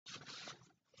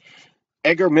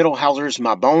Edgar Mittelholzer's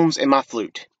My Bones and My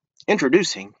Flute,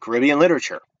 introducing Caribbean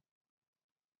literature.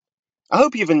 I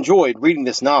hope you've enjoyed reading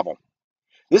this novel.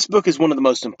 This book is one of the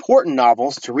most important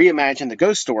novels to reimagine the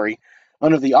ghost story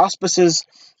under the auspices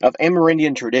of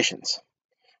Amerindian traditions.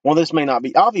 While this may not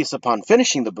be obvious upon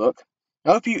finishing the book,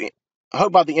 I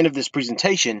hope by the end of this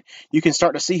presentation you can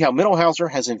start to see how Mittelholzer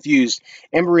has infused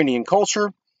Amerindian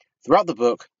culture throughout the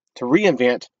book to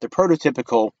reinvent the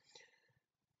prototypical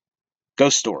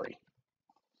ghost story.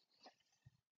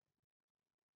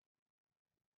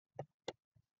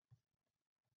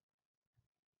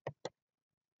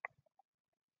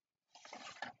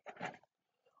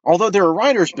 Although there are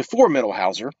writers before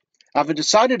Mittelholzer, I've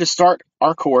decided to start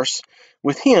our course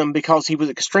with him because he was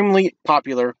extremely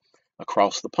popular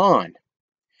across the pond.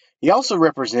 He also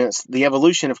represents the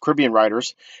evolution of Caribbean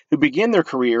writers who begin their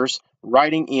careers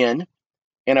writing in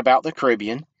and about the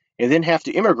Caribbean and then have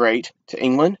to immigrate to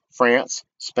England, France,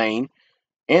 Spain,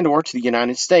 and or to the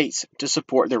United States to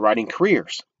support their writing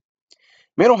careers.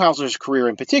 Mittelholzer's career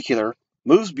in particular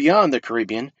moves beyond the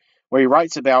Caribbean, where he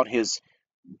writes about his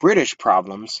British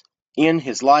problems in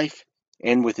his life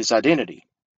and with his identity.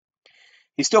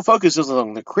 He still focuses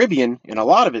on the Caribbean in a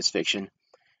lot of his fiction,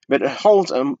 but it holds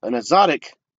an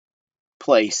exotic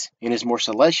place in his more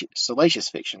salacious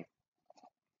fiction.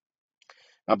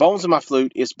 My Bones and My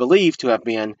Flute is believed to have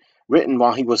been written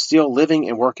while he was still living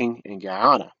and working in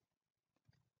Guyana.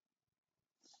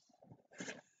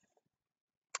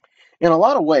 In a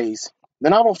lot of ways,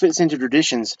 the novel fits into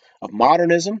traditions of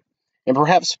modernism and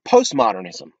perhaps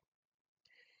postmodernism.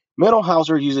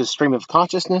 Mittelholzer uses stream of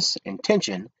consciousness and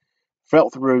tension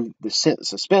felt through the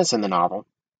suspense in the novel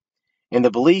and the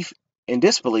belief and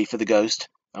disbelief of the ghost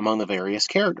among the various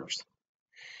characters.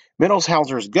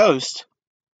 Mittelholzer's ghost,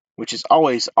 which is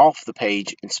always off the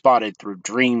page and spotted through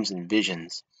dreams and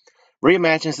visions,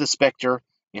 reimagines the specter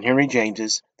in Henry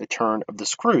James's The Turn of the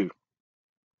Screw.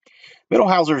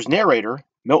 Mittelholzer's narrator,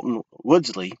 Milton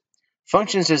Woodsley,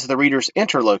 functions as the reader's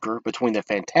interlocutor between the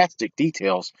fantastic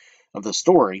details of the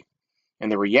story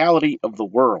and the reality of the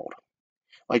world.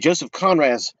 Like Joseph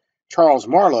Conrad's Charles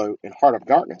Marlowe in Heart of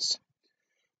Darkness,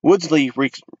 Woodsley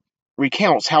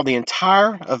recounts how the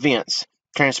entire events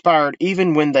transpired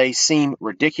even when they seem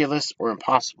ridiculous or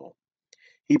impossible.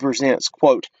 He presents,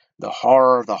 quote, the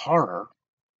horror,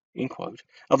 end quote,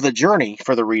 of the journey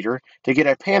for the reader to get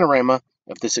a panorama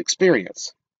of this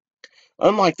experience.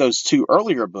 Unlike those two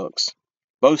earlier books,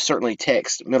 both certainly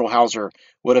texts Mittelholzer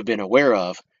would have been aware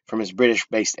of from his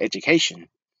British-based education,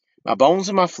 My Bones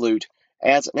and My Flute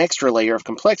adds an extra layer of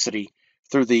complexity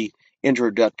through the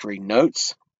introductory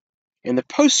notes and the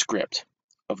postscript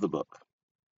of the book.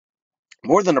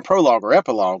 More than a prologue or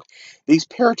epilogue, these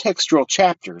paratextual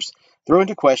chapters throw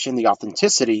into question the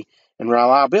authenticity and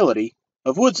reliability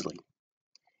of Woodsley.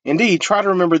 Indeed, try to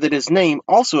remember that his name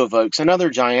also evokes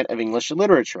another giant of English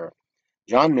literature,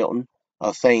 John Milton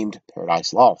of famed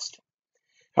Paradise Lost.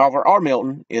 However, our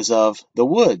Milton is of the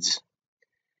woods,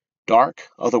 dark,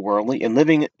 otherworldly, and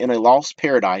living in a lost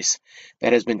paradise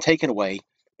that has been taken away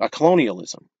by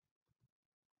colonialism.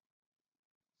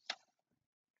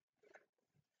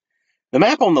 The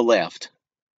map on the left,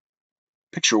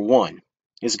 picture 1,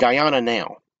 is Guyana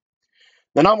now.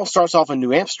 The novel starts off in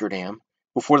New Amsterdam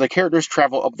before the characters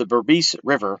travel up the Berbice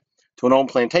River to an old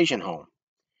plantation home.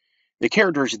 The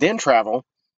characters then travel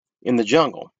in the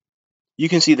jungle. You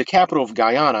can see the capital of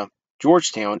Guyana,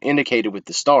 Georgetown, indicated with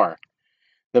the star.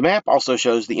 The map also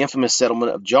shows the infamous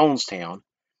settlement of Jonestown,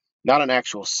 not an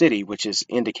actual city, which is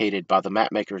indicated by the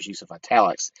mapmaker's use of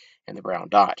italics and the brown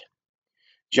dot.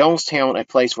 Jonestown, a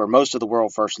place where most of the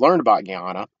world first learned about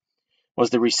Guyana,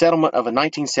 was the resettlement of a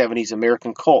 1970s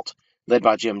American cult led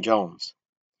by Jim Jones.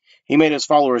 He made his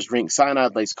followers drink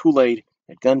cyanide-laced Kool-Aid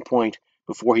at gunpoint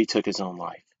before he took his own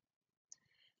life.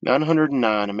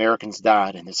 909 Americans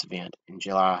died in this event in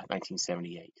July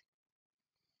 1978.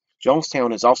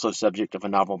 Jonestown is also subject of a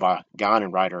novel by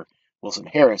Guyanan writer Wilson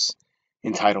Harris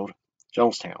entitled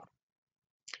Jonestown.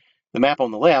 The map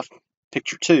on the left,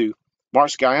 picture 2,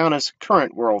 marks Guyana's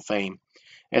current world fame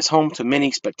as home to many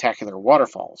spectacular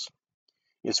waterfalls.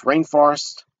 Its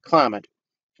rainforest, climate,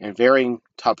 and varying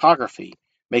topography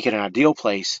make it an ideal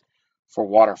place for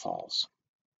waterfalls.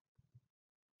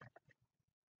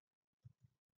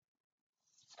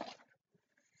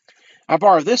 I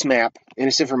borrow this map and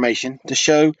its information to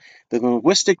show the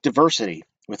linguistic diversity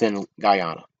within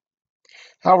Guyana.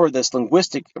 However, this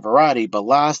linguistic variety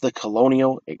belies the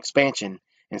colonial expansion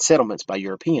and settlements by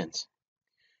Europeans.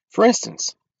 For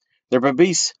instance, the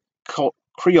Berbice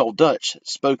Creole Dutch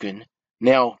spoken,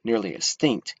 now nearly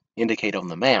extinct, indicated on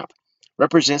the map,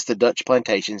 represents the Dutch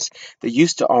plantations that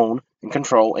used to own and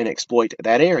control and exploit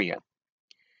that area.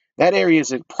 That area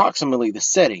is approximately the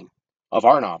setting of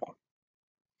our novel.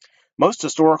 Most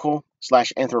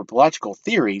historical/anthropological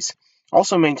theories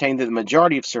also maintain that the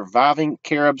majority of surviving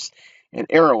Caribs and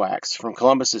Arawaks from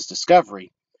Columbus's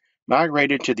discovery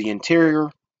migrated to the interior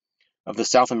of the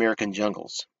South American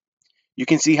jungles. You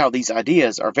can see how these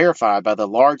ideas are verified by the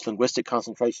large linguistic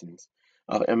concentrations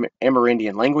of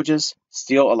Amerindian languages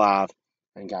still alive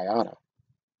in Guyana.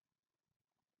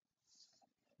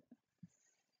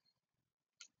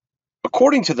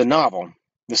 According to the novel,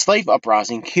 the slave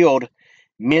uprising killed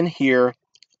Menheir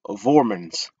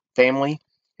Voorman's family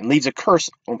and leaves a curse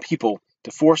on people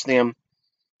to force them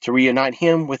to reunite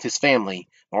him with his family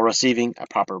while receiving a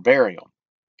proper burial.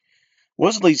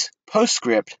 Woodley's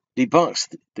postscript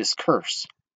debunks this curse.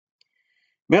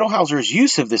 Mittelholzer's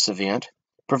use of this event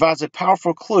provides a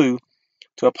powerful clue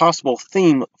to a possible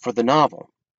theme for the novel.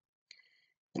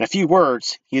 In a few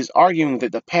words, he is arguing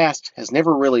that the past has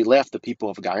never really left the people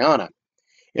of Guyana.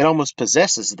 It almost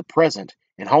possesses the present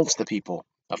and haunts the people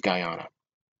of Guyana.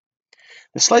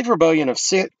 The slave rebellion of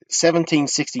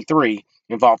 1763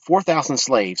 involved 4,000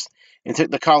 slaves and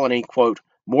took the colony, quote,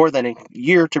 more than a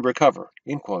year to recover,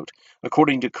 end quote,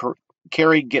 according to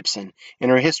Carrie Gibson in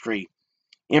her history,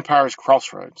 Empire's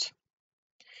Crossroads.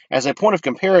 As a point of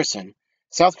comparison,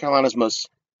 South Carolina's most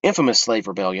infamous slave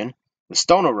rebellion, the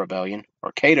Stono Rebellion,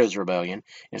 or Cato's Rebellion,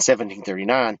 in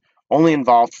 1739, only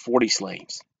involved 40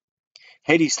 slaves.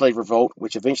 Haiti's slave revolt,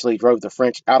 which eventually drove the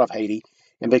French out of Haiti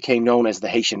and became known as the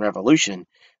Haitian Revolution,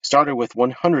 started with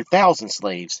 100,000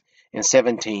 slaves in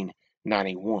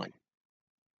 1791.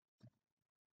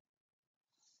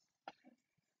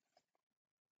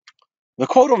 The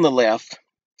quote on the left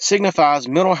signifies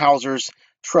Mittelholzer's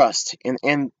trust in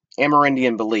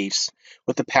Amerindian beliefs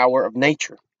with the power of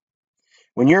nature.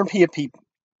 When European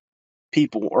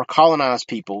people or colonized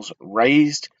peoples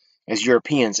raised as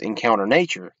Europeans encounter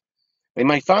nature, they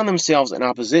may find themselves in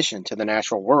opposition to the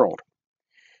natural world.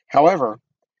 However,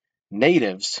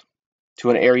 natives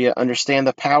to an area understand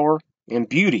the power and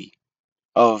beauty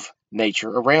of nature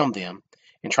around them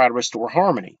and try to restore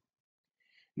harmony.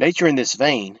 Nature in this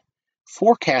vein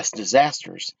forecasts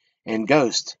disasters and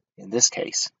ghosts in this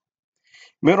case.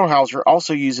 Mittelholzer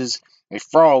also uses a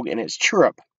frog in its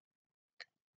chirrup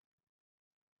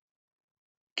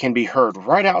can be heard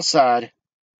right outside,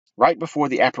 right before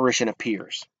the apparition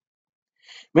appears.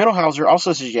 Mittelholzer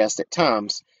also suggests at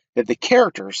times that the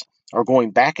characters are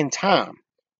going back in time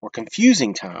or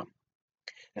confusing time,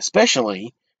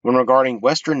 especially when regarding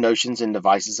Western notions and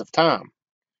devices of time.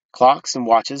 Clocks and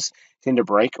watches tend to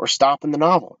break or stop in the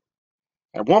novel.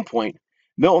 At one point,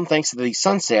 Milton thinks that the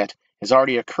sunset has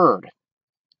already occurred.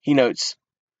 He notes,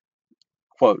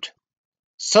 quote,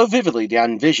 so vividly did I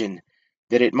envision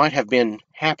that it might have been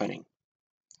happening.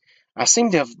 I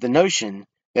seemed to have the notion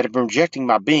that I'd been projecting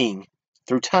my being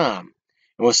through time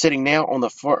and was sitting now on the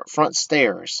front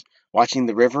stairs watching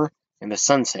the river and the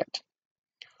sunset.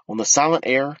 On the silent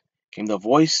air came the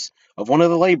voice of one of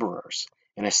the laborers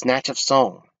in a snatch of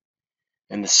song,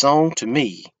 and the song to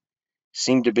me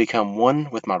seemed to become one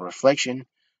with my reflection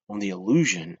on the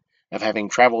illusion of having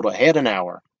traveled ahead an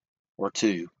hour or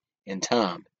two in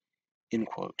time, end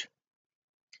quote.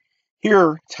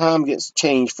 Here, time gets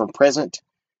changed from present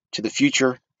to the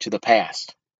future to the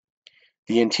past.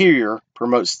 The interior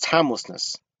promotes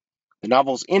timelessness. The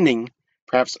novel's ending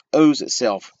perhaps owes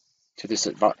itself to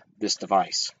this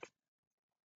device.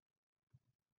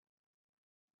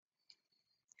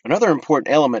 Another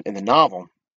important element in the novel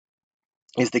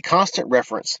is the constant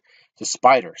reference to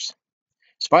spiders.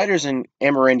 Spiders in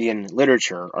Amerindian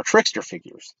literature are trickster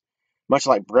figures, much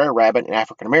like Brer Rabbit in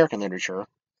African American literature.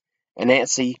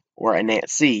 Anansi or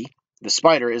Anansi, the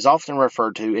spider, is often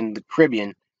referred to in the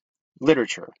Caribbean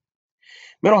literature.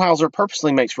 Mittelholzer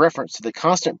purposely makes reference to the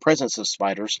constant presence of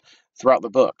spiders throughout the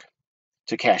book,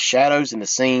 to cast shadows in the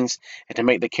scenes and to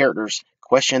make the characters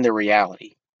question their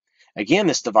reality. Again,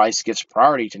 this device gives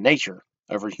priority to nature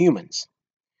over humans.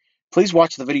 Please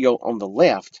watch the video on the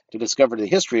left to discover the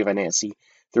history of Anansi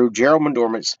through Gerald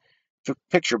McDormand's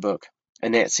picture book,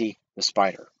 Anansi the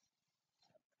Spider.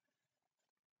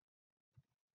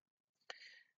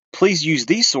 Please use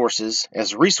these sources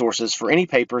as resources for any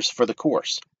papers for the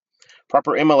course.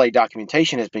 Proper MLA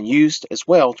documentation has been used as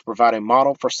well to provide a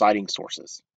model for citing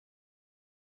sources.